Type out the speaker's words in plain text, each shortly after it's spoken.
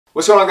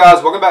What's going on,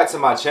 guys? Welcome back to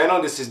my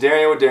channel. This is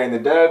Darian with Darian the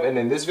Dev, and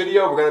in this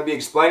video we're going to be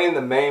explaining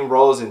the main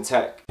roles in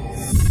tech.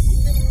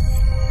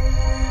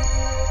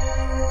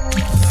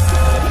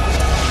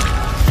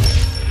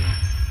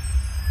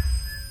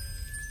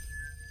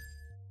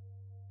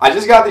 I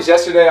just got this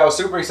yesterday. I was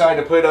super excited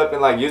to put it up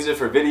and use it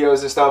for videos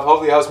and stuff.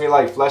 Hopefully it helps me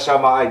flesh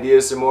out my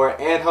ideas some more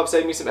and help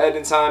save me some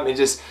editing time and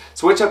just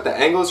switch up the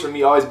angles for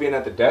me always being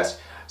at the desk.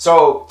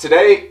 So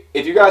today,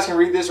 if you guys can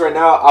read this right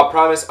now, I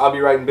promise I'll be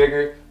writing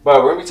bigger.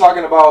 But we're going to be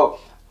talking about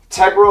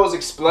tech roles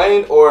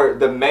explained, or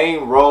the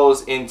main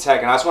roles in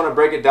tech. And I just want to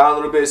break it down a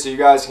little bit so you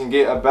guys can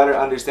get a better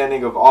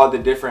understanding of all the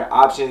different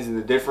options and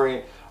the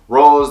different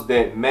roles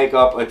that make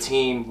up a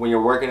team when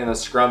you're working in a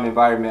Scrum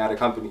environment at a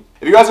company.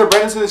 If you guys are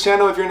brand new to the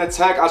channel, if you're into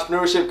tech,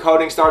 entrepreneurship,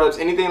 coding, startups,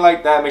 anything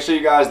like that, make sure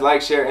you guys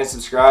like, share, and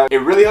subscribe. It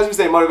really helps me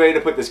stay motivated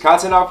to put this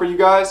content out for you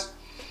guys.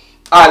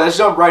 All right, let's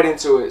jump right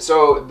into it.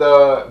 So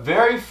the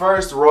very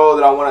first role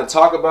that I want to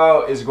talk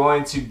about is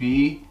going to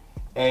be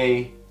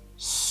a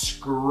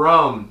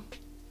Scrum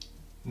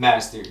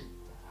Master.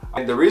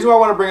 And the reason why I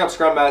want to bring up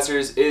Scrum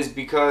Masters is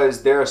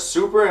because they're a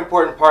super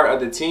important part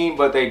of the team,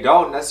 but they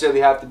don't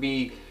necessarily have to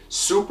be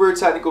super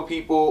technical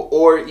people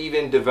or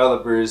even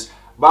developers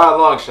by a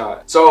long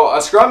shot. So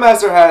a Scrum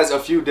Master has a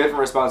few different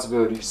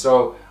responsibilities.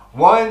 So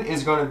one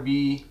is going to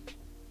be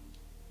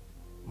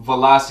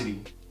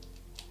velocity.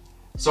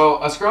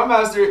 So a Scrum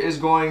Master is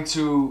going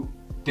to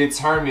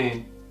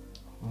determine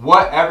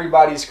what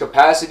everybody's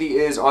capacity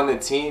is on the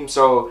team.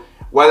 So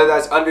whether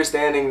that's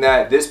understanding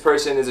that this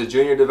person is a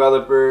junior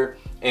developer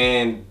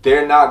and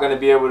they're not going to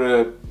be able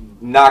to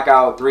knock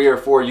out 3 or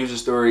 4 user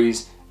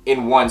stories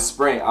in one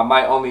sprint. I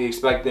might only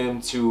expect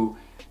them to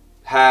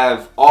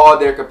have all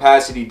their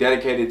capacity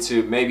dedicated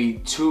to maybe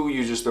 2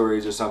 user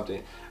stories or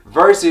something.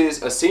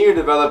 Versus a senior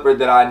developer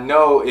that I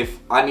know if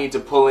I need to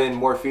pull in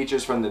more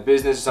features from the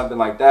business or something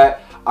like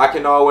that, I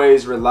can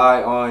always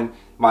rely on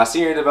my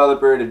senior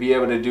developer to be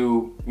able to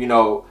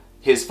do,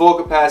 his full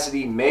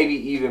capacity, maybe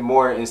even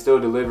more, and still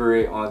deliver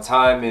it on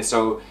time. And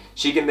so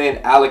she can then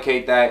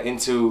allocate that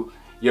into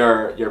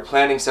your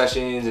planning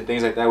sessions and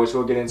things like that, which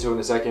we'll get into in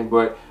a second.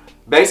 But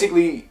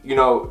basically,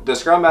 the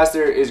Scrum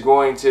Master is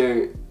going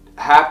to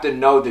have to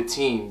know the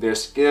team, their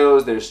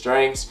skills, their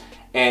strengths,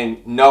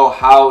 and know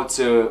how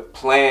to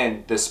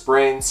plan the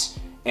sprints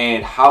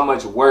and how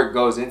much work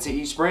goes into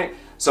each sprint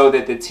so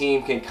that the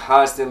team can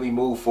constantly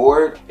move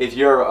forward. If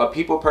you're a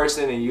people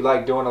person and you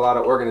like doing a lot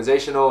of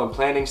organizational and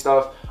planning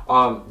stuff,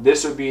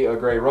 this would be a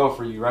great role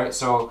for you, right?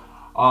 So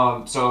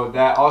so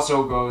that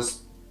also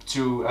goes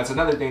to, that's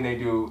another thing they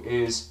do,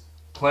 is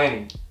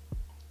planning.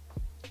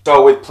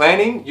 So with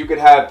planning, you could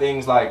have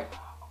things like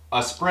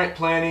a sprint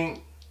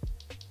planning.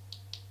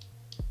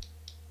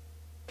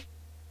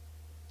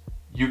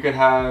 You could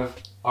have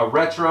a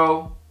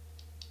retro,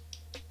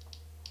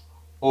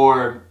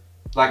 or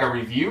like a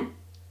review.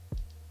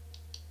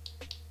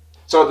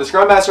 So the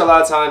Scrum Master a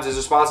lot of times is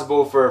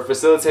responsible for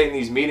facilitating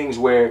these meetings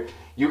where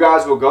you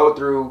guys will go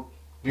through,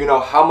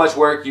 how much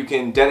work you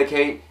can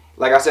dedicate.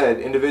 Like I said,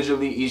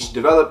 individually, each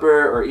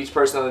developer or each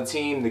person on the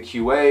team, the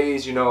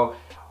QAs,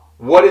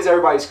 what is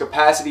everybody's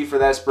capacity for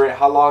that sprint?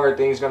 How long are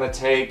things going to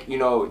take?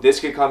 This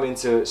could come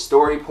into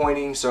story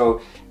pointing.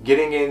 So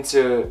getting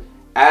into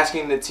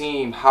asking the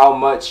team how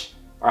much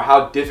or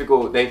how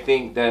difficult they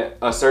think that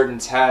a certain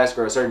task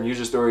or a certain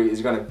user story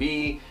is going to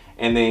be.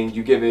 And then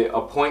you give it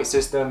a point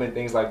system and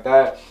things like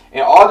that.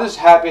 And all this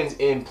happens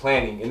in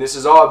planning. And this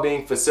is all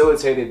being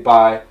facilitated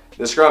by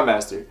the Scrum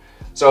Master.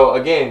 So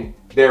again,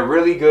 they're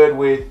really good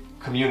with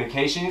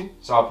communication.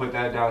 So I'll put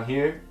that down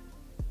here.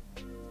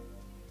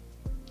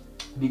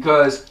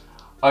 Because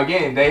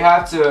again, they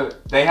have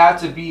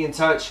to be in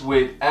touch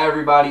with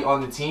everybody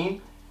on the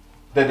team,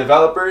 the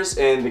developers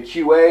and the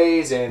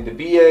QAs and the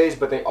BAs,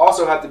 but they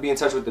also have to be in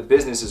touch with the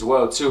business as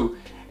well too.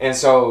 And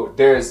so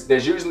there's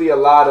usually a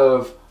lot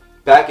of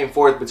back and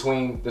forth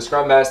between the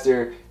Scrum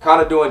Master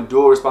kind of doing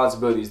dual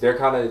responsibilities. They're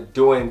kind of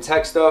doing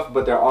tech stuff,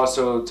 but they're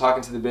also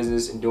talking to the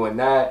business and doing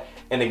that.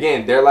 And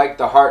again, they're like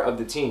the heart of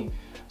the team.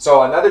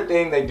 So another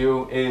thing they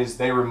do is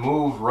they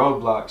remove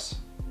roadblocks.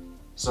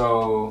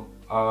 So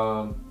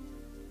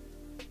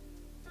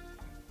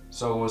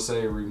we'll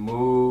say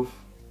remove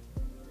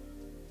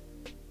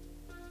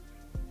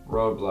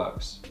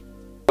roadblocks.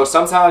 So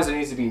sometimes there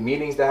needs to be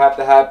meetings that have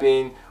to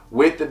happen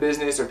with the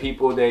business or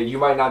people that you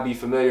might not be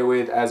familiar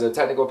with as a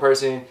technical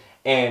person,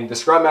 and the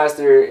Scrum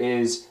Master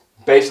is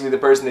basically the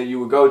person that you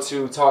would go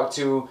to, talk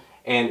to,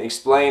 and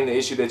explain the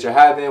issue that you're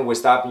having, what's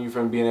stopping you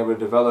from being able to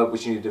develop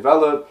what you need to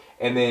develop,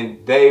 and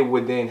then they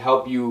would then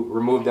help you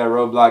remove that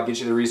roadblock, get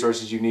you the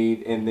resources you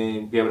need, and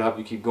then be able to help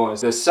you keep going.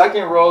 So the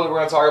second role that we're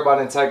going to talk about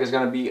in tech is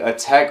going to be a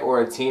tech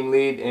or a team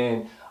lead.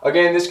 And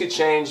again, this could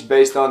change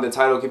based on the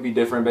title, could be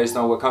different based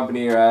on what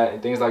company you're at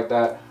and things like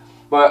that.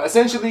 But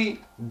essentially,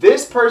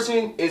 this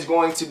person is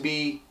going to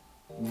be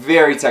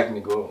very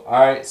technical. All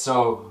right,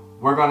 so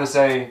we're gonna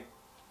say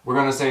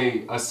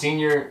a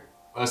senior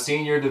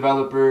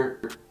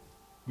developer,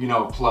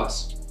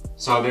 plus.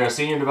 So they're a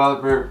senior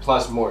developer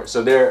plus more.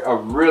 So there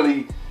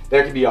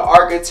could be an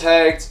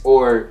architect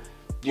or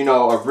you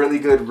know, a really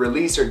good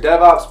release or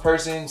DevOps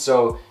person.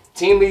 So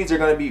team leads are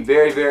going to be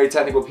very, very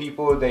technical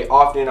people. They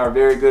often are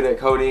very good at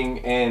coding,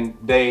 and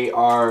they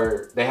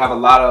have a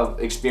lot of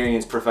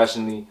experience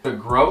professionally. The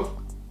growth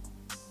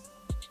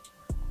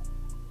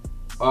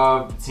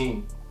of the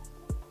team.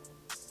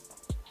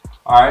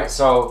 All right,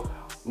 so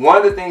one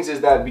of the things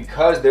is that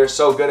because they're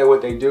so good at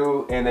what they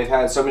do and they've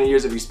had so many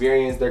years of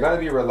experience, they're going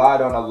to be relied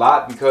on a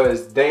lot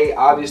because they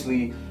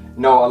obviously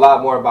know a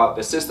lot more about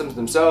the systems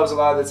themselves a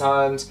lot of the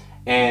times,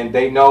 and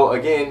they know,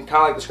 again,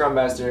 kind of like the Scrum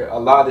Master, a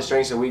lot of the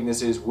strengths and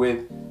weaknesses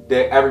with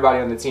everybody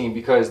on the team,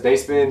 because they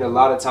spend a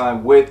lot of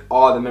time with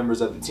all the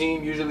members of the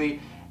team usually.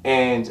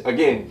 And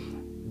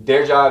again,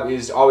 their job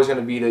is always going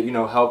to be to, you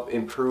know, help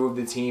improve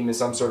the team in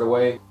some sort of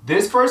way.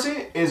 This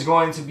person is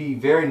going to be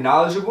very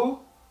knowledgeable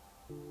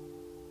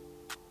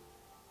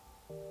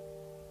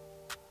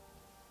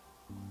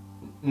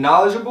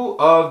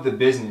of the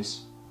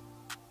business.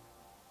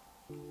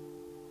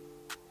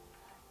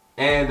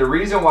 And the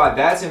reason why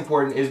that's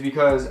important is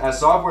because as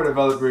software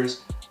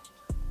developers,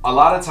 a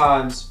lot of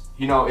times,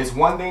 you know, it's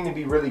one thing to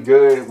be really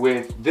good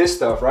with this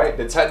stuff, right?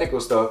 The technical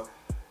stuff.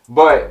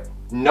 But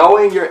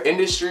knowing your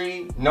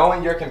industry,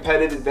 knowing your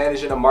competitive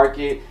advantage in the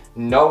market,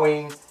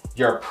 knowing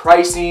your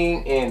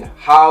pricing and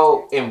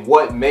how and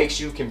what makes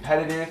you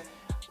competitive,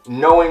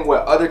 knowing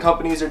what other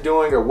companies are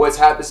doing or what's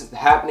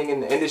happening in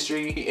the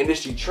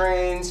industry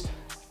trends,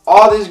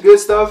 all this good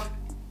stuff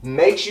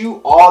makes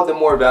you all the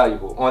more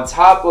valuable. On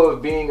top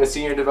of being a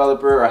senior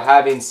developer or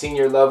having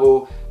senior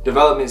level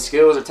development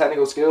skills or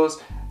technical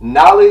skills,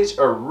 knowledge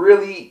or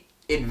really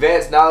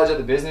advanced knowledge of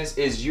the business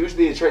is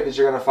usually a trait that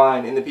you're going to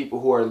find in the people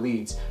who are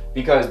leads,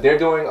 because they're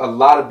doing a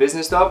lot of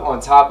business stuff on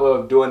top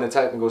of doing the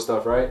technical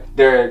stuff, right?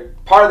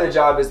 Part of their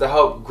job is to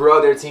help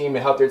grow their team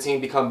and help their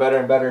team become better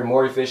and better and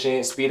more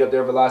efficient, speed up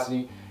their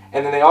velocity.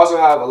 And then they also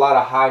have a lot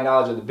of high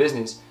knowledge of the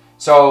business.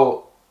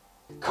 So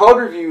code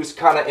reviews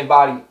kind of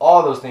embody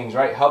all those things,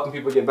 right? Helping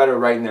people get better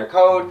writing their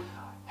code,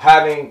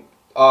 having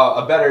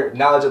a better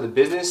knowledge of the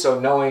business, so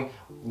knowing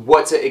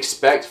what to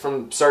expect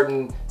from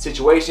certain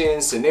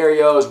situations,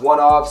 scenarios,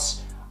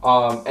 one-offs,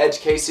 edge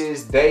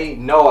cases. They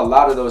know a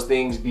lot of those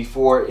things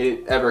before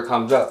it ever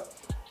comes up.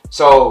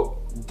 So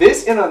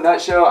this, in a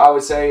nutshell, I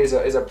would say is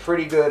a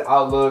pretty good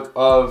outlook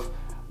of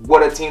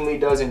what a team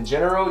lead does in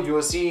general. You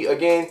will see,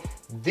 again,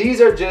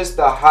 these are just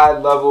the high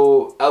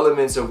level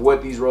elements of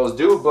what these roles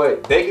do,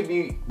 but they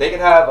could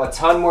have a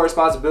ton more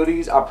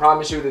responsibilities. I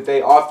promise you that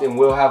they often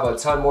will have a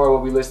ton more of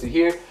what we listed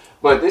here.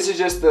 But this is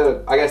just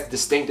the, I guess,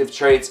 distinctive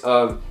traits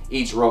of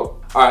each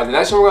role. All right, the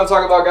next one we're gonna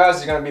talk about, guys,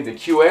 is gonna be the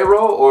QA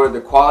role, or the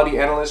quality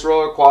analyst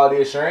role, or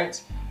quality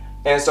assurance.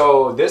 And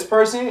so this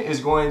person is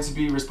going to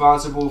be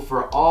responsible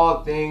for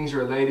all things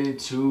related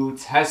to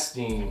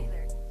testing.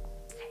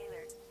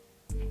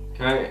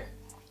 Okay,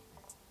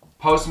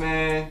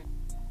 Postman,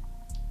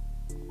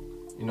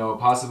 you know,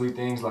 possibly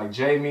things like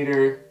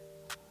JMeter,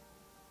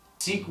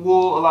 SQL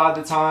a lot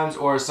of the times,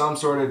 or some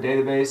sort of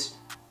database.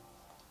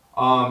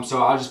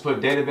 So I'll just put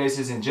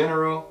databases in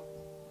general.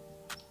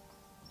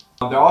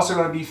 They're also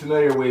going to be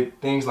familiar with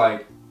things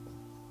like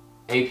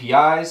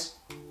APIs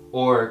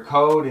or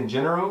code in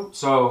general.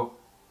 So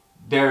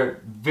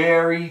they're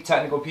very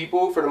technical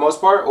people for the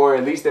most part, or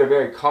at least they're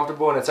very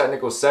comfortable in a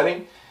technical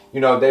setting. You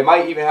know, they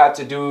might even have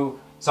to do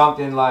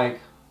something like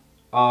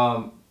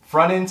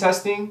front-end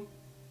testing.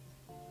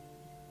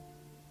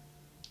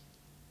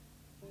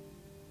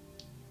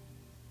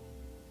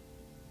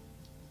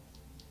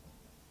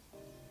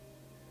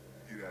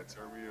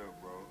 Turn me up,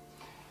 bro.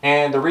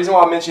 And the reason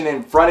why I'm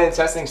mentioning front-end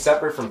testing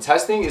separate from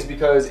testing is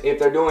because if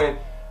they're doing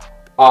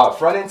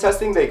front-end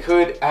testing, they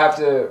could have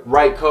to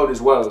write code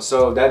as well.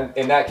 So that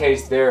in that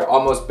case, they're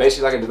almost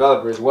basically like a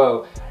developer as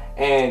well.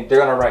 And they're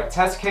gonna write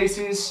test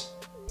cases.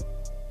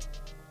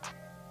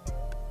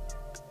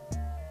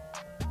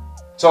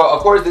 So of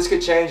course, this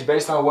could change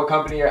based on what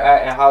company you're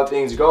at and how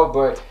things go.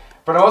 But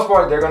for the most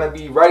part, they're gonna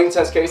be writing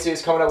test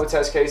cases, coming up with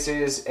test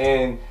cases,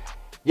 and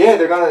yeah,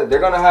 they're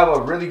gonna have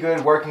a really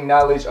good working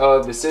knowledge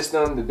of the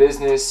system, the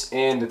business,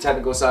 and the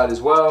technical side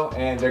as well.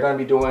 And they're gonna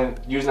be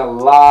using a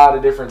lot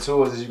of different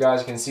tools, as you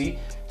guys can see,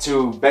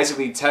 to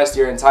basically test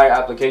your entire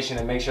application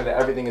and make sure that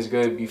everything is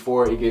good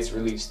before it gets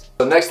released.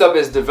 So next up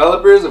is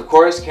developers. Of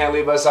course, can't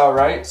leave us out,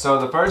 right? So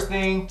the first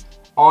thing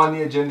on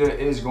the agenda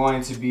is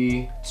going to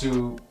be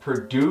to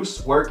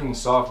produce working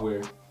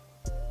software.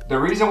 The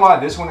reason why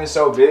this one is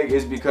so big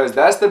is because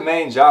that's the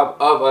main job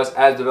of us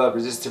as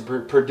developers, is to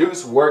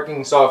produce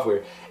working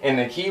software. And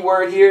the key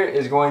word here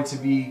is going to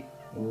be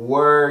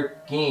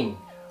working,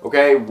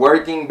 okay?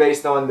 Working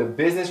based on the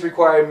business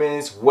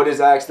requirements, what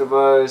is asked of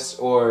us,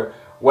 or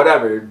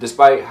whatever.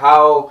 Despite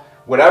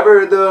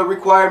whatever the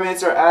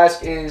requirements or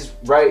ask is,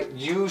 right,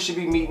 you should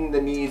be meeting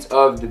the needs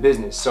of the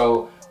business.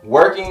 So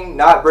working,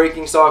 not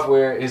breaking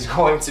software is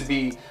going to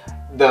be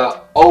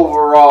the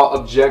overall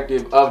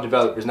objective of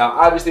developers. Now,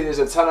 obviously, there's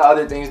a ton of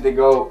other things that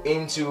go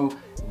into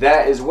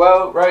that as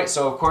well, right?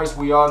 So, of course,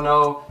 we all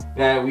know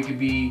that we could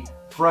be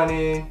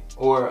front-end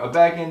or a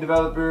back-end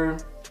developer.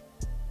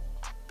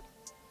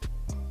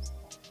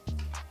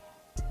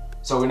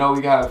 So we know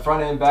we got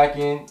front end, back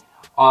end.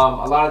 A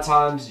lot of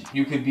times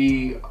you could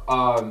be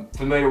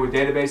familiar with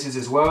databases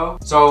as well.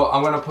 So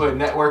I'm gonna put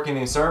networking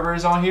and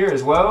servers on here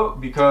as well,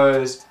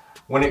 because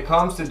when it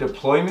comes to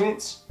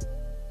deployments,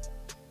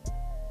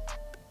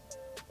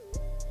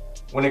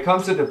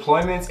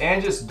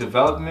 and just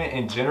development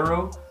in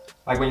general,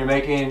 like when you're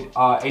making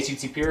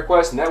HTTP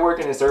requests,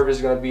 networking and servers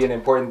is gonna be an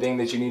important thing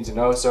that you need to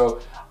know.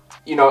 So,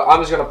 you know, I'm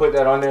just gonna put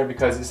that on there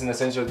because it's an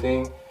essential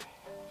thing.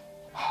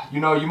 You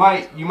know, you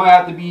might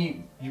have to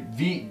be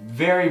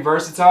very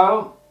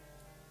versatile.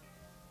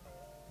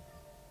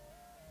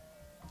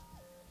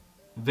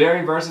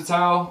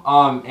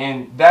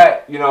 And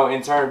that, you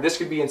know, this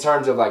could be in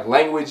terms of like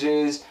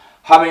languages,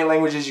 how many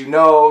languages you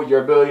know,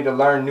 your ability to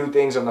learn new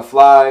things on the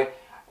fly,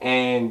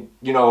 and,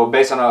 you know,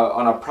 based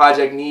on a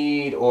project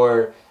need,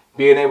 or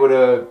being able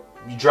to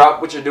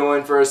drop what you're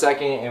doing for a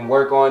second and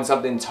work on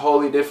something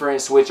totally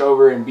different, switch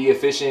over and be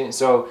efficient.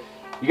 So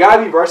you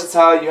gotta be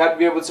versatile. You have to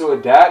be able to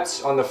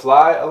adapt on the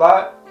fly a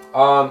lot.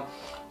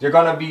 You're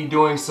gonna be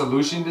doing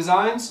solution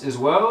designs as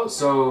well.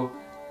 So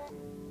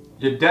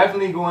you're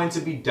definitely going to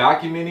be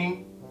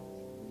documenting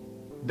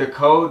the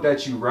code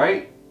that you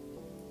write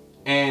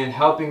and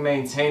helping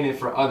maintain it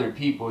for other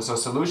people. So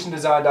solution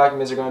design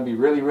documents are gonna be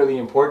really, really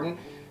important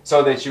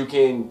so that you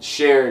can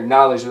share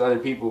knowledge with other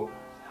people.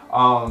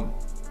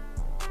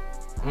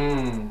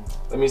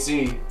 Let me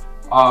see.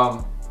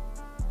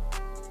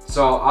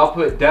 So I'll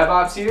put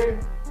DevOps here.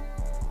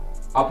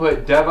 I'll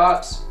put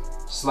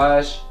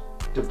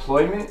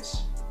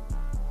DevOps/deployments,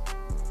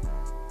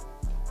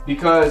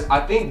 because I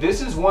think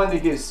this is one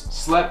that gets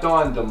slept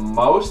on the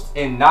most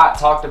and not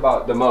talked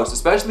about the most,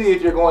 especially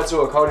if you're going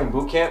to a coding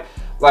bootcamp.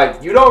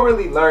 Like, you don't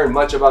really learn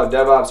much about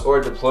DevOps or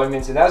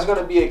deployments, and that's going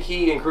to be a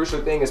key and crucial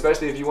thing,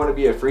 especially if you want to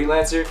be a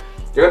freelancer.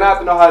 You're going to have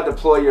to know how to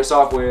deploy your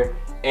software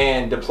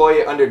and deploy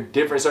it under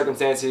different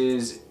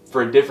circumstances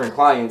for different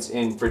clients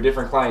and for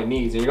different client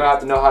needs. And you're going to have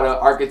to know how to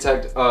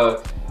architect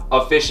a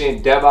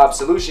efficient DevOps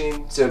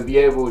solution to be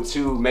able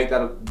to make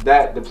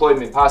that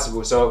deployment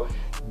possible. So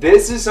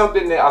this is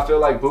something that I feel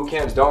like boot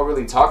camps don't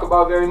really talk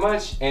about very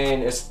much,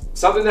 and it's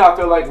something that I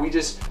feel like we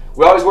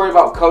always worry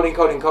about coding,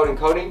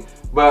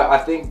 but I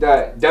think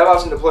that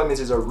DevOps and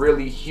deployments is a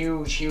really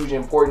huge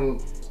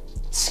important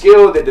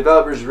skill that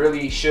developers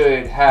really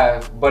should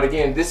have. But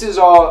again, this is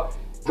all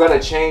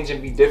gonna change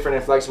and be different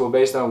and flexible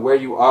based on where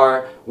you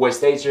are, what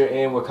state you're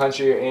in, what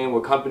country you're in,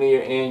 what company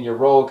you're in. Your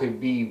role could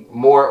be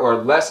more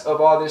or less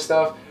of all this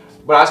stuff.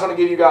 But I just want to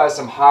give you guys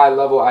some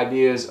high-level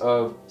ideas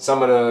of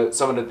some of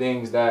the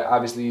things that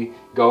obviously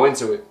go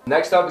into it.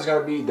 Next up is going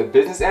to be the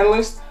business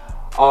analyst.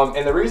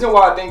 And the reason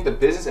why I think the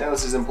business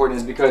analyst is important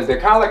is because they're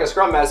kind of like a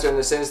scrum master in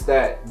the sense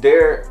that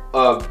they're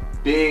a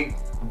big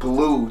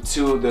glue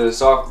to the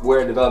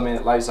software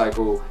development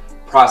lifecycle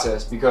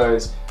process,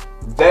 because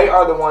they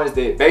are the ones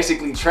that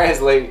basically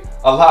translate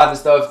a lot of the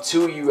stuff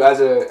to you as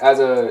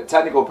a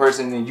technical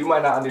person, and you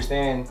might not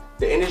understand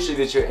the industry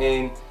that you're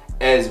in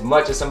as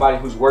much as somebody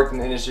who's worked in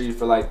the industry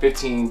for like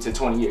 15 to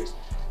 20 years.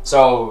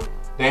 So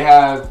they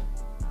have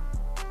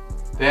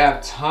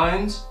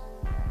tons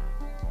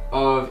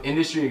of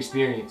industry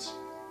experience.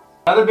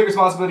 Another big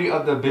responsibility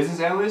of the business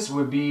analyst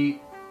would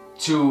be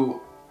to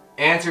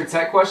answer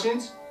tech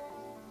questions,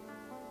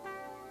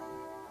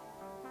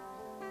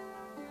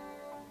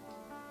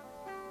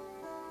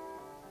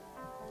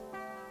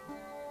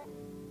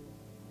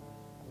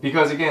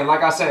 because again,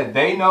 like I said,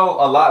 they know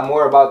a lot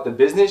more about the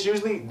business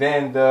usually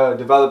than the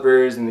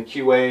developers and the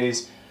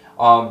QAs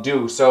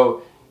do.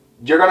 So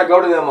you're gonna go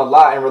to them a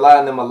lot and rely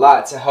on them a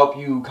lot to help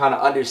you kind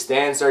of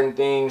understand certain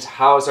things,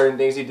 how certain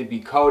things need to be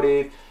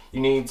coded.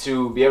 You need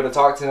to be able to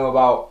talk to them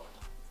about,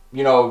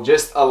 you know,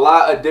 just a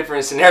lot of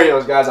different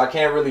scenarios, guys. I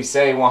can't really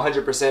say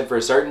 100%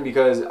 for certain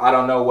because I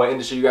don't know what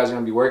industry you guys are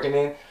gonna be working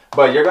in.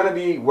 But you're going to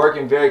be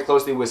working very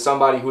closely with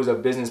somebody who's a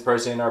business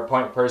person or a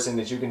point person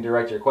that you can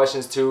direct your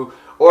questions to,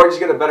 or just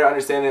get a better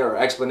understanding or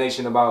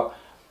explanation about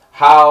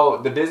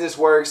how the business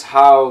works,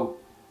 how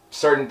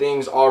certain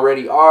things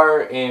already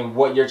are, and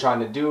what you're trying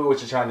to do, what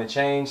you're trying to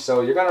change.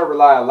 So you're going to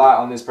rely a lot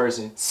on this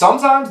person.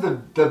 Sometimes the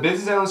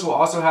business analyst will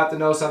also have to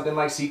know something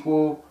like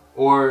SQL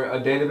or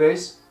a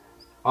database,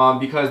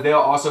 because they'll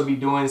also be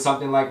doing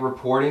something like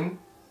reporting.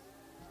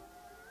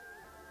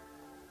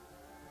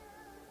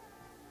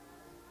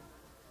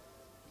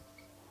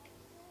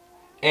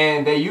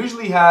 And they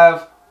usually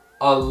have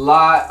a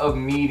lot of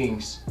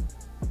meetings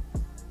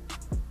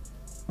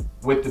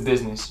with the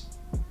business.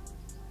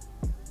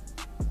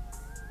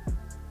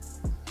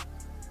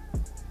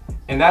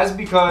 And that's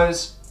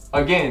because,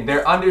 again,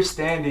 they're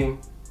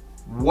understanding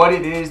what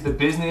it is the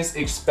business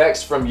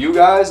expects from you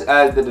guys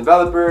as the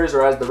developers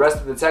or as the rest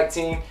of the tech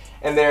team.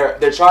 And they're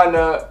trying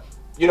to,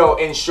 you know,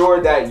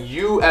 ensure that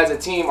you as a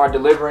team are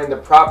delivering the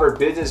proper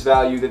business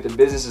value that the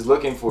business is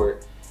looking for.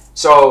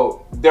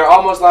 So they're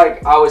almost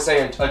like, I would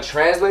say, a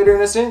translator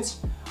in a sense,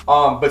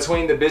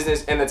 between the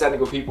business and the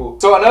technical people.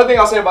 So another thing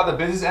I'll say about the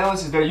business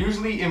analysts is they're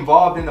usually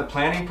involved in the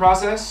planning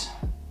process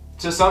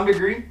to some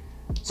degree.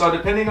 So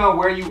depending on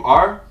where you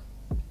are,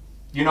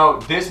 you know,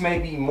 this may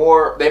be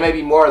more, they may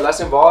be more or less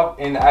involved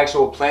in the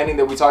actual planning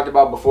that we talked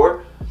about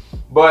before.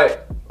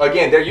 But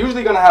again, they're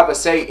usually going to have a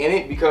say in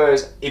it,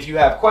 because if you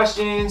have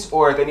questions,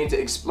 or if they need to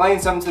explain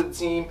something to the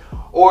team,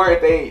 or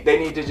if they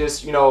need to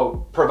just, you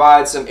know,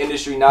 provide some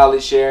industry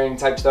knowledge sharing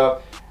type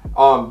stuff,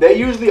 they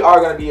usually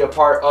are going to be a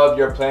part of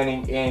your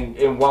planning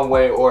in one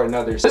way or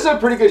another. So this is a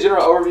pretty good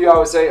general overview, I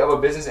would say, of a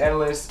business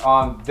analyst.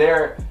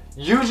 They're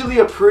usually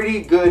a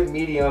pretty good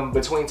medium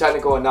between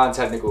technical and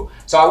non-technical.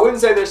 So I wouldn't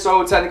say they're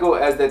so technical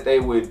as that they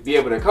would be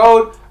able to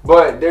code,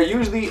 but they're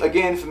usually,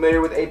 again,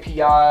 familiar with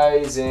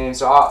APIs, and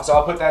so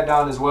I'll put that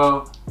down as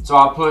well. So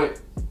I'll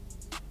put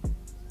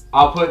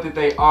that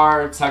they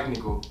are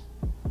technical.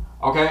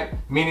 Okay,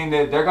 meaning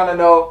that they're gonna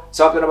know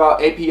something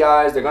about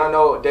APIs, they're gonna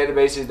know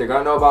databases, they're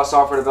gonna know about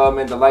software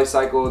development, the life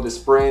cycle, the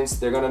sprints,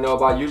 they're gonna know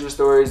about user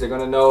stories, they're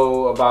gonna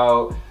know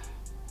about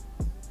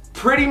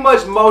pretty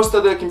much most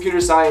of the computer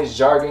science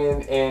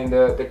jargon and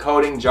the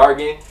coding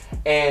jargon,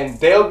 and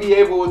they'll be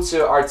able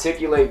to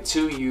articulate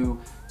to you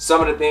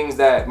some of the things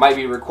that might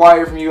be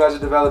required from you as a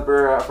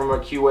developer, from a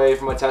QA,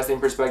 from a testing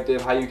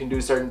perspective, how you can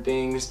do certain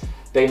things.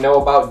 They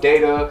know about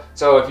data,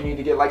 so if you need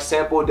to get like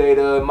sample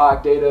data,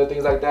 mock data,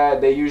 things like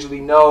that, they usually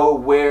know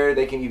where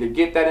they can either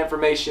get that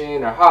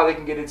information or how they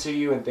can get it to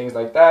you and things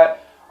like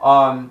that.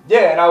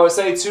 Yeah, and I would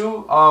say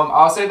too,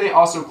 I'll say they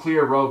also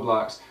clear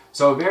roadblocks.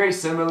 So very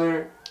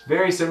similar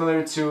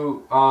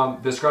to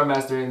the Scrum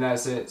Master in that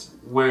sense,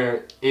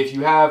 where if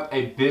you have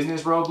a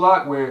business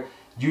roadblock where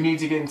you need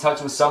to get in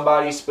touch with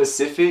somebody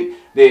specific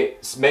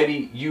that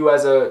maybe you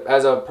as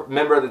a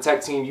member of the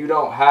tech team, you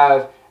don't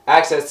have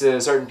access to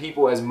certain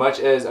people as much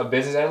as a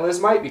business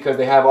analyst might, because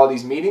they have all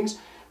these meetings,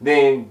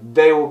 then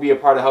they will be a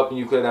part of helping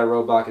you clear that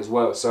roadblock as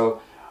well.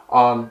 So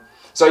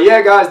so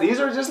yeah, guys, these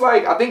are just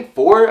like, I think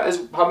 4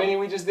 as how many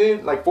we just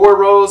did, like 4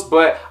 roles.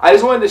 But I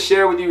just wanted to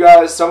share with you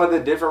guys some of the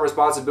different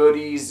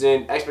responsibilities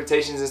and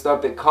expectations and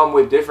stuff that come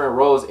with different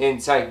roles in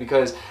tech,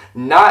 because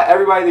not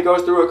everybody that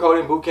goes through a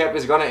coding bootcamp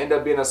is going to end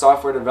up being a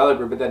software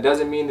developer. But that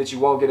doesn't mean that you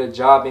won't get a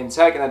job in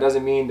tech, and that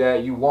doesn't mean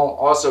that you won't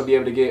also be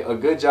able to get a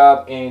good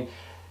job and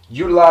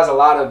utilize a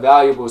lot of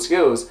valuable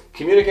skills.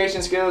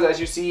 Communication skills, as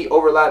you see,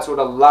 overlaps with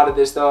a lot of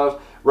this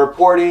stuff.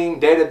 Reporting,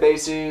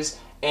 databases,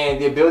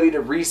 and the ability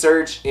to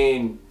research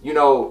and, you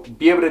know,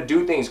 be able to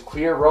do things,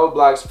 clear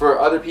roadblocks for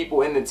other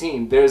people in the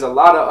team. There's a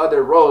lot of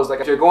other roles. Like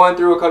if you're going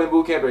through a coding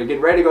bootcamp, or you're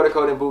getting ready to go to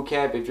coding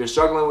bootcamp, if you're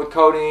struggling with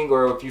coding,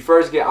 or if you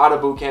first get out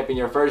of bootcamp and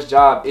your first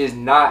job is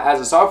not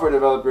as a software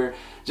developer,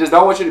 just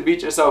don't want you to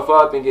beat yourself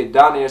up and get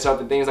down on yourself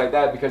and things like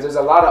that, because there's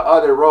a lot of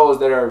other roles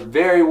that are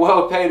very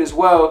well paid as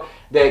well,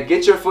 that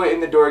get your foot in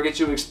the door, get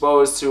you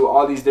exposed to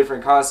all these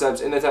different concepts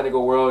in the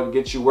technical world,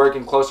 get you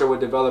working closer with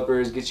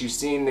developers, get you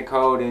seeing the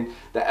code and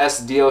the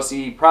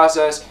SDLC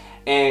process.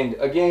 And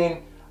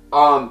again,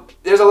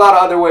 there's a lot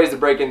of other ways to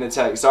break into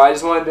tech. So I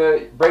just wanted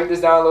to break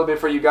this down a little bit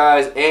for you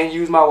guys and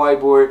use my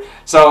whiteboard.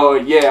 So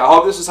yeah, I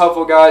hope this was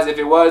helpful, guys. If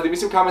it was, leave me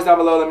some comments down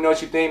below. Let me know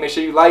what you think. Make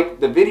sure you like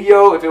the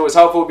video if it was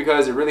helpful,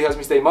 because it really helps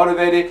me stay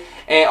motivated.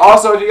 And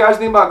also, if you guys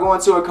think about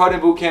going to a coding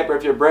bootcamp, or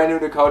if you're brand new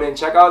to coding,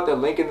 check out the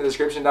link in the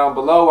description down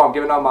below. I'm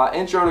giving out my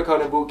intro to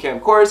coding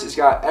bootcamp course. It's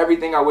got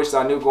everything I wish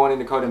I knew going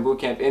into coding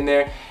bootcamp in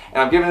there.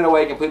 And I'm giving it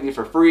away completely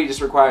for free. It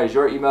just requires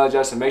your email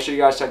address, so make sure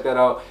you guys check that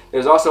out.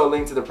 There's also a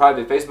link to the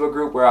private Facebook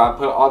group where I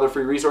put all the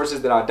free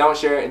resources that I don't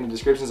share in the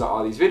descriptions of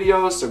all these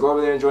videos. So go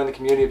over there and join the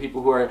community of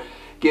people who are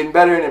getting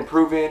better and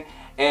improving.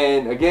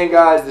 And again,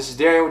 guys, this is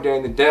Darian with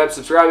Darian the Dev.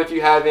 Subscribe if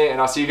you haven't, and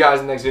I'll see you guys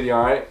in the next video,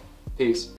 all right? Peace.